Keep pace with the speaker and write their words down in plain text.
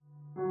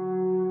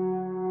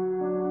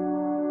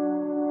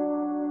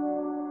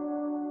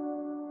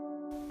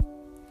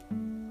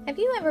Have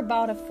you ever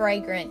bought a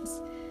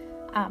fragrance,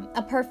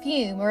 a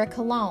perfume or a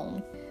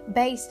cologne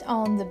based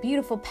on the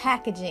beautiful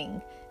packaging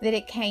that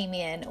it came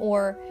in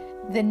or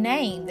the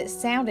name that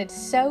sounded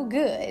so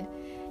good,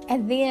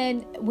 and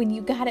then when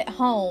you got it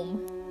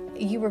home,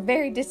 you were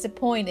very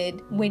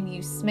disappointed when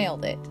you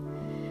smelled it?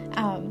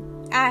 I've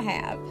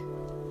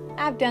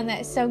done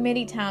that so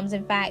many times,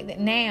 in fact, that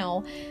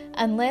now,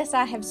 unless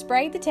I have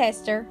sprayed the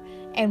tester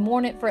and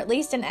worn it for at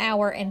least an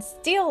hour and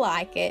still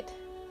like it,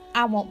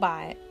 I won't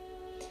buy it.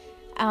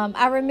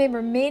 I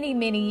remember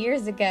many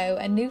years ago,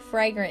 a new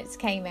fragrance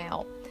came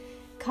out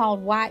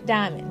called White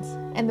Diamonds,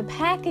 and the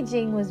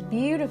packaging was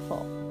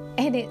beautiful,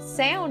 and it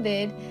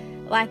sounded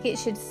like it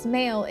should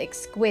smell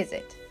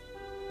exquisite.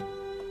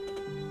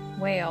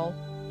 Well,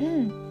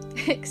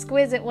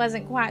 exquisite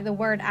wasn't quite the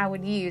word I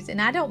would use, and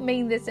I don't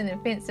mean this in an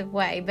offensive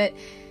way, but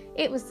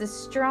it was the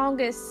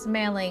strongest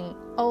smelling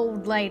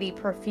old lady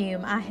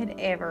perfume I had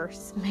ever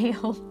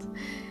smelled.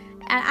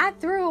 And I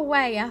threw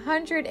away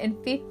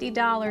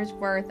 $150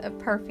 worth of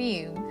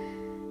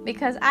perfume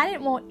because I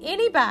didn't want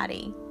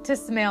anybody to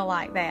smell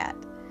like that.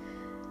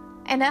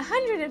 And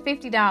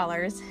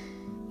 $150,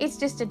 it's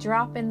just a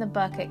drop in the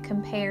bucket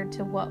compared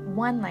to what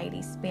one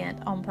lady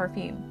spent on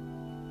perfume.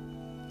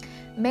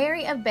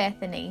 Mary of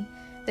Bethany,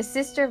 the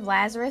sister of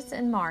Lazarus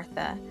and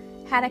Martha,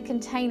 had a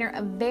container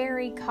of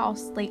very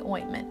costly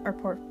ointment or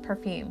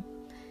perfume.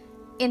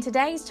 In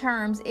today's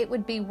terms, it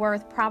would be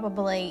worth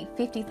probably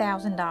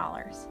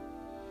 $50,000.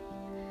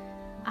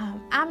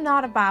 I'm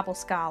not a Bible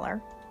scholar.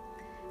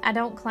 I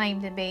don't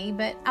claim to be,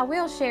 but I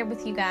will share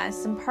with you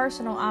guys some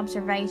personal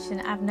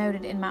observation I've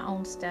noted in my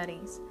own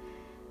studies.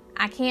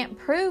 I can't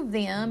prove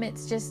them,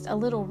 it's just a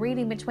little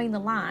reading between the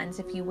lines,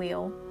 if you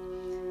will.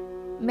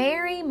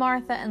 Mary,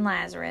 Martha, and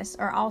Lazarus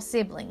are all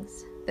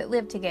siblings that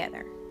live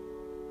together.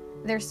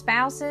 Their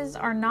spouses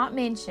are not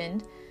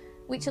mentioned,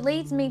 which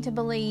leads me to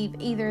believe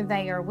either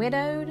they are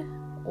widowed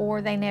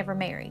or they never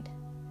married.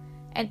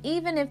 And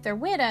even if they're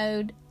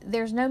widowed,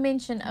 there's no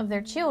mention of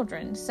their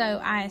children, so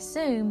I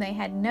assume they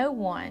had no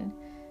one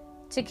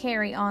to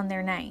carry on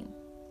their name.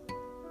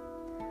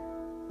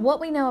 What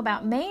we know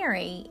about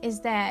Mary is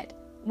that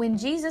when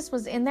Jesus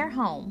was in their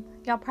home,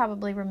 y'all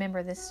probably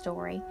remember this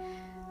story,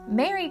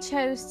 Mary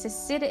chose to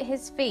sit at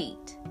his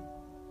feet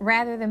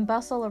rather than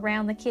bustle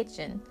around the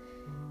kitchen,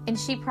 and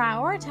she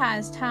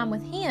prioritized time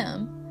with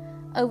him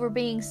over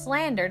being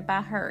slandered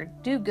by her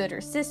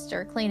do-gooder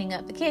sister cleaning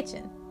up the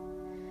kitchen.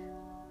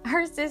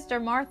 Her sister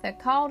Martha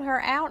called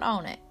her out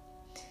on it.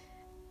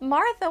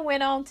 Martha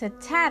went on to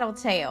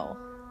tattletale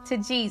to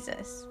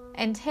Jesus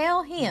and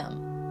tell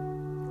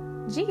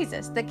him,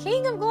 Jesus, the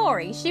King of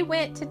Glory, she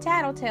went to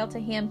tattletale to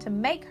him to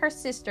make her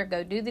sister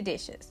go do the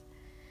dishes.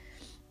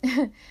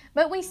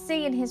 But we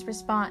see in his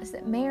response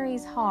that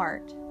Mary's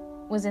heart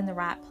was in the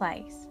right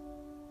place.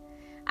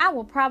 I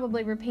will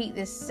probably repeat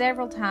this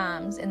several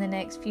times in the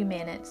next few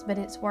minutes, but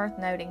it's worth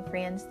noting,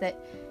 friends,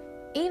 that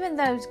even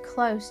those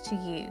close to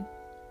you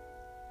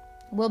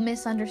will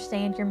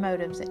misunderstand your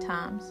motives at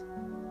times.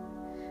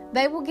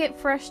 They will get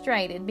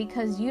frustrated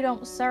because you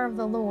don't serve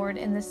the Lord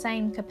in the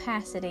same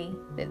capacity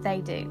that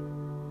they do.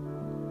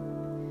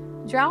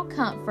 Draw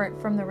comfort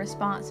from the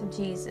response of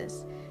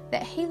Jesus,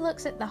 that he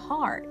looks at the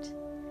heart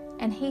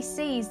and he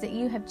sees that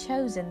you have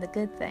chosen the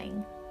good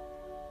thing.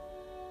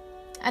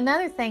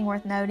 Another thing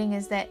worth noting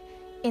is that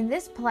in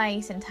this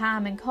place and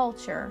time and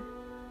culture,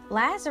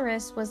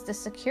 Lazarus was the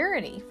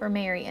security for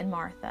Mary and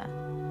Martha.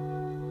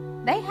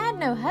 They had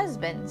no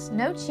husbands,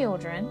 no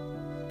children,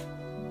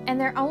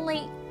 and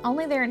only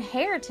their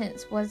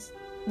inheritance was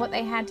what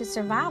they had to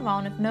survive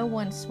on if no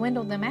one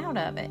swindled them out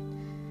of it.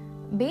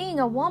 Being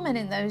a woman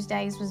in those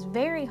days was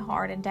very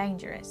hard and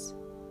dangerous.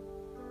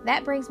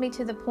 That brings me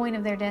to the point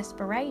of their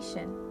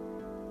desperation.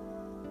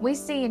 We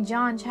see in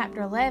John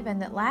chapter 11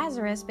 that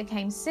Lazarus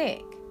became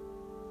sick,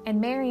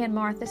 and Mary and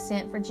Martha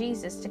sent for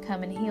Jesus to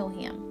come and heal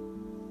him.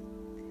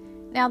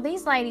 Now,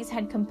 these ladies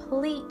had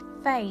complete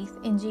faith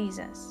in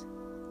Jesus.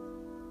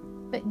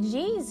 But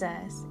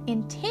Jesus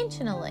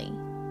intentionally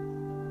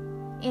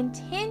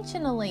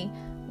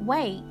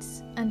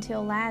waits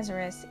until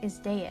Lazarus is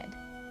dead.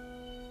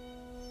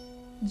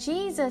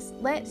 Jesus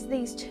lets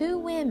these two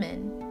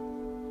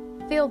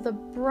women feel the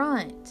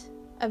brunt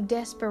of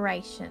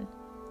desperation,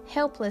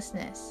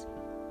 helplessness,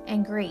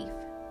 and grief.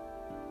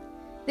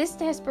 This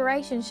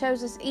desperation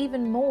shows us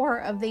even more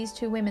of these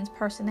two women's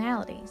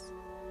personalities.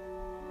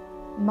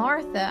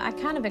 Martha, I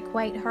kind of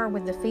equate her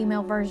with the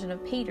female version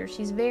of Peter.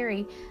 She's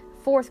very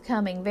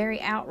forthcoming, very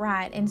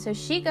outright, and so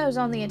she goes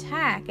on the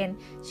attack, and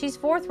she's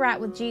forthright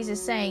with Jesus,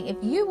 saying, if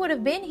you would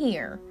have been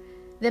here,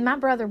 then my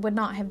brother would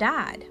not have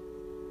died.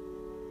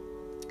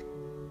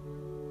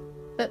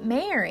 But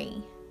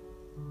Mary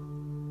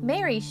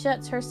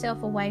shuts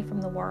herself away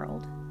from the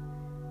world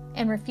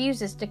and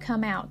refuses to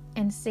come out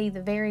and see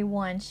the very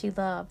one she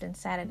loved and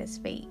sat at his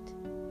feet.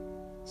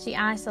 She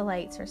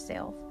isolates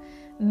herself.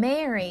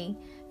 Mary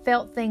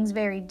felt things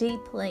very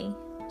deeply.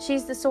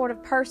 She's the sort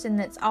of person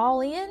that's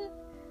all in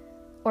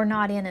or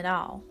not in at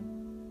all.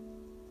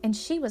 And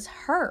she was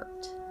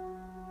hurt,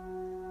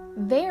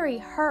 very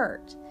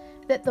hurt,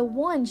 that the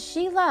one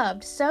she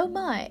loved so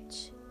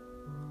much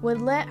would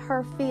let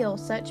her feel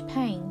such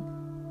pain.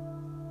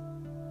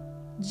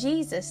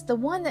 Jesus, the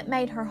one that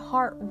made her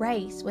heart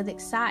race with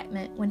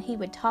excitement when he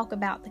would talk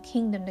about the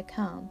kingdom to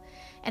come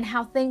and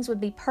how things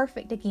would be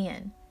perfect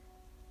again,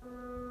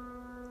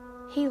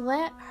 he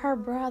let her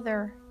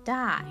brother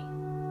die.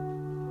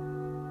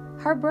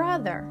 Her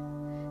brother,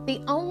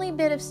 the only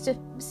bit of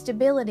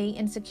stability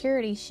and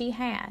security she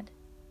had.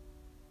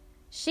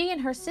 She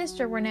and her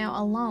sister were now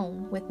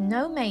alone with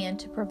no man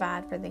to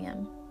provide for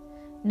them.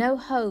 No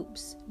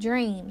hopes,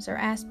 dreams, or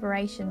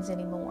aspirations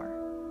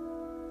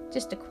anymore.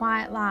 Just a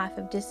quiet life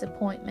of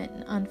disappointment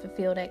and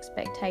unfulfilled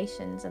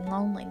expectations and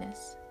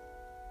loneliness.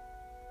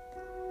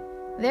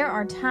 There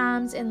are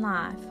times in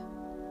life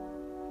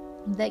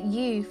that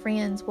you,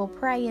 friends, will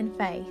pray in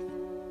faith,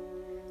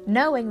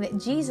 knowing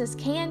that Jesus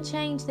can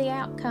change the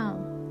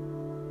outcome,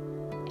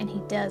 and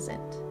he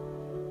doesn't.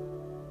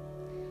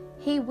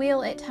 He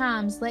will at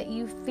times let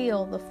you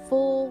feel the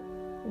full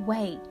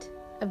weight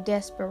of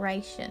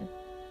desperation,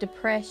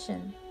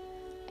 depression,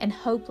 and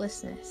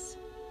hopelessness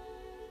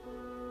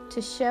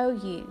to show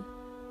you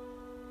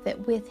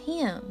that with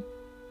him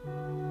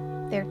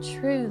there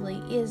truly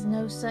is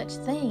no such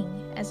thing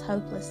as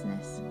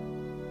hopelessness.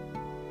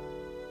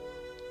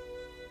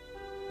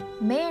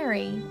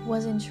 Mary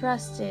was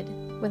entrusted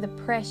with a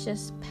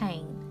precious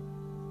pain.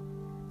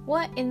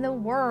 What in the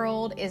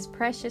world is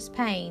precious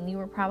pain, you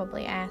were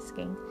probably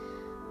asking.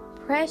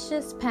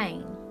 Precious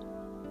pain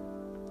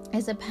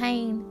is a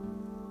pain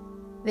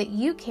that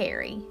you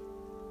carry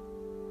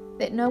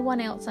that no one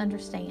else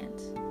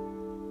understands.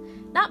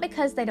 Not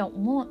because they don't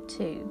want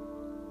to,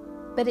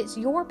 but it's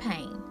your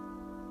pain,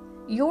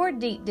 your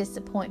deep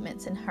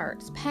disappointments and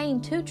hurts,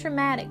 pain too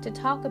traumatic to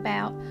talk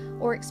about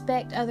or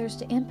expect others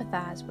to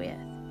empathize with.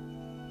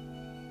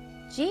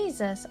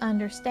 Jesus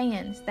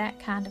understands that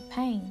kind of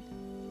pain.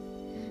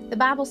 The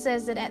Bible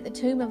says that at the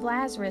tomb of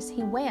Lazarus,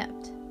 he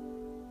wept.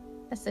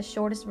 That's the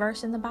shortest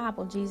verse in the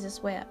Bible.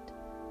 Jesus wept.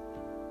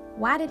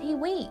 Why did he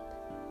weep?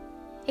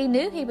 He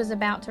knew he was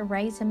about to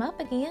raise him up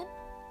again.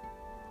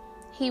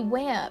 He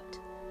wept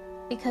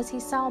because he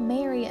saw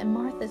Mary and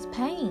Martha's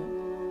pain.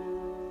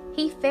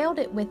 He felt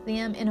it with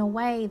them in a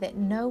way that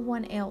no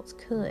one else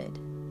could.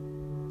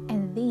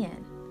 And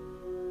then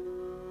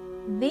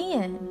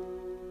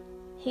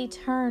he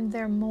turned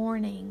their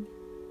mourning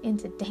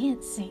into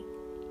dancing.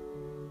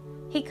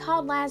 He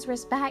called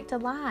Lazarus back to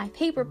life.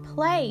 He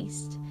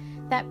replaced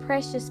that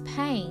precious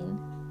pain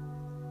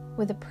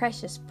with a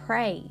precious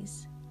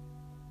praise.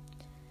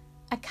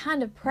 A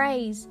kind of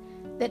praise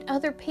that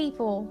other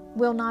people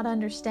will not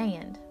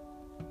understand.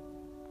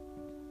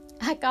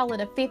 I call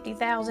it a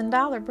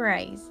 $50,000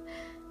 praise.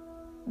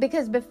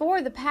 Because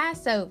before the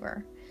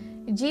Passover,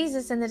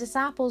 Jesus and the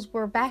disciples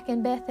were back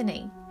in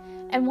Bethany.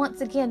 And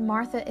once again,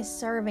 Martha is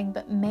serving,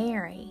 but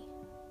Mary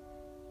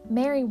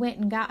went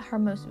and got her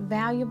most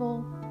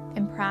valuable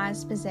and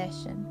prized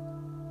possession.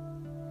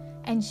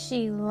 And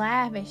she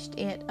lavished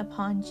it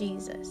upon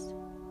Jesus.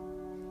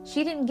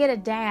 She didn't get a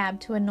dab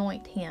to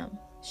anoint him.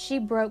 She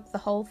broke the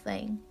whole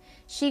thing.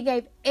 She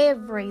gave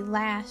every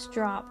last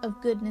drop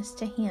of goodness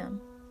to him.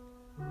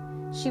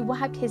 She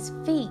wiped his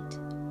feet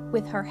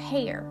with her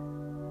hair.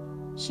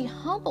 She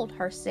humbled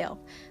herself.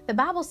 The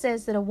Bible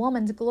says that a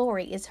woman's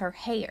glory is her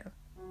hair.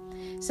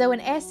 So in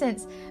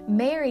essence,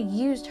 Mary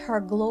used her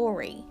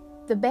glory,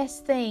 the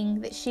best thing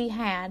that she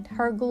had,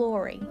 her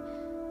glory,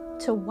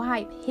 to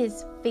wipe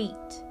his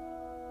feet.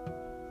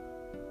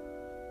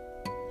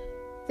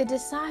 The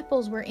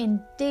disciples were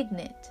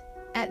indignant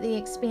at the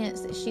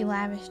expense that she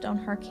lavished on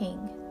her king.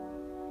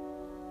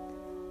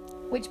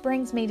 Which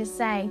brings me to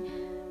say,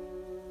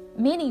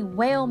 many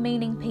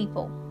well-meaning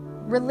people,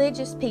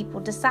 religious people,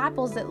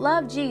 disciples that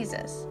love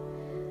Jesus,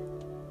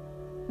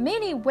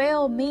 many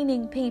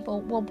well-meaning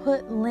people will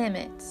put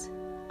limits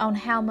on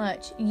how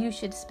much you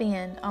should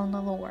spend on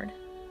the Lord.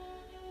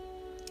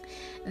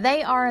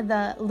 They are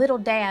the little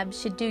dab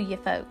should do you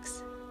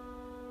folks.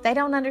 They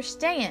don't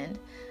understand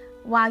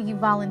why you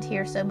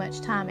volunteer so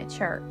much time at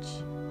church,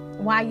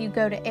 why you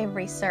go to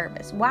every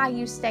service, why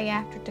you stay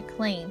after to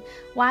clean,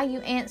 why you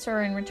answer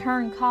and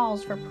return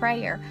calls for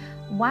prayer,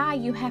 why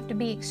you have to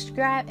be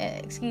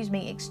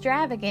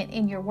extravagant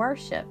in your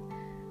worship,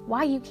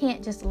 why you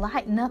can't just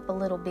lighten up a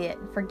little bit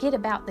and forget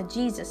about the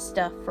Jesus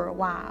stuff for a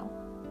while.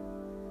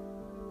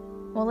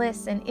 Well,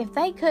 listen, if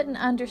they couldn't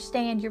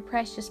understand your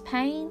precious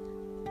pain,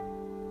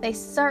 they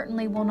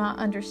certainly will not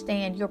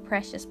understand your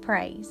precious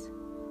praise.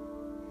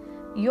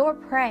 Your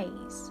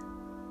praise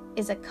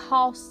is a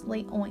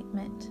costly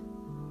ointment,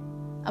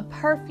 a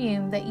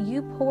perfume that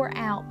you pour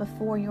out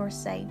before your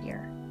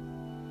Savior.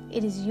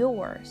 It is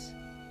yours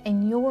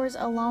and yours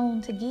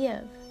alone to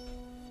give.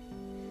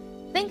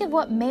 Think of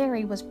what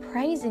Mary was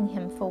praising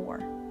him for,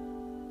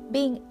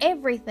 being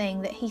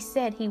everything that he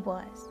said he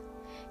was.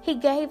 He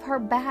gave her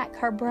back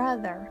her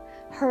brother,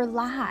 her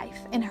life,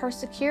 and her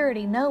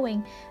security,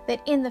 knowing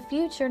that in the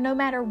future, no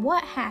matter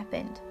what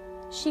happened,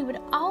 she would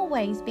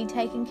always be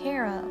taken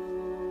care of.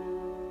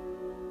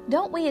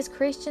 Don't we as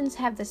Christians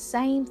have the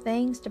same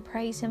things to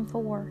praise him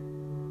for?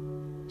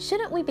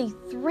 Shouldn't we be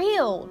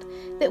thrilled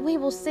that we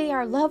will see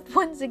our loved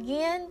ones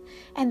again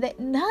and that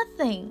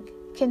nothing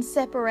can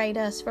separate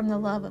us from the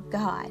love of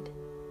God?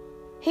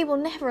 He will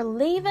never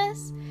leave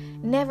us,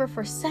 never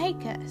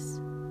forsake us.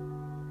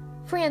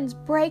 Friends,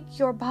 break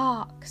your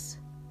box.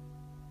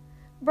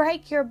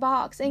 Break your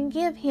box and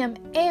give Him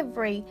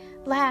every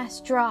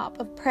last drop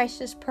of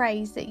precious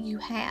praise that you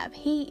have.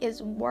 He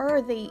is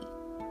worthy.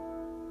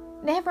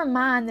 Never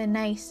mind the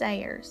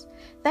naysayers.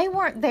 They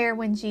weren't there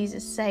when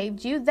Jesus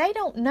saved you. They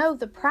don't know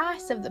the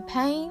price of the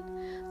pain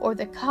or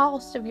the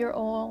cost of your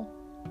oil.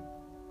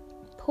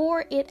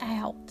 Pour it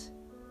out,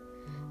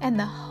 and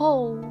the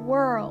whole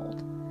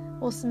world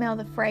will smell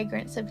the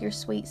fragrance of your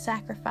sweet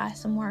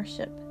sacrifice and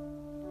worship.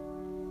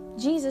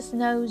 Jesus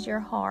knows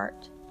your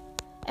heart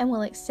and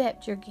will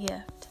accept your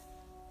gift.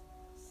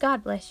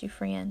 God bless you,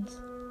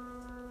 friends.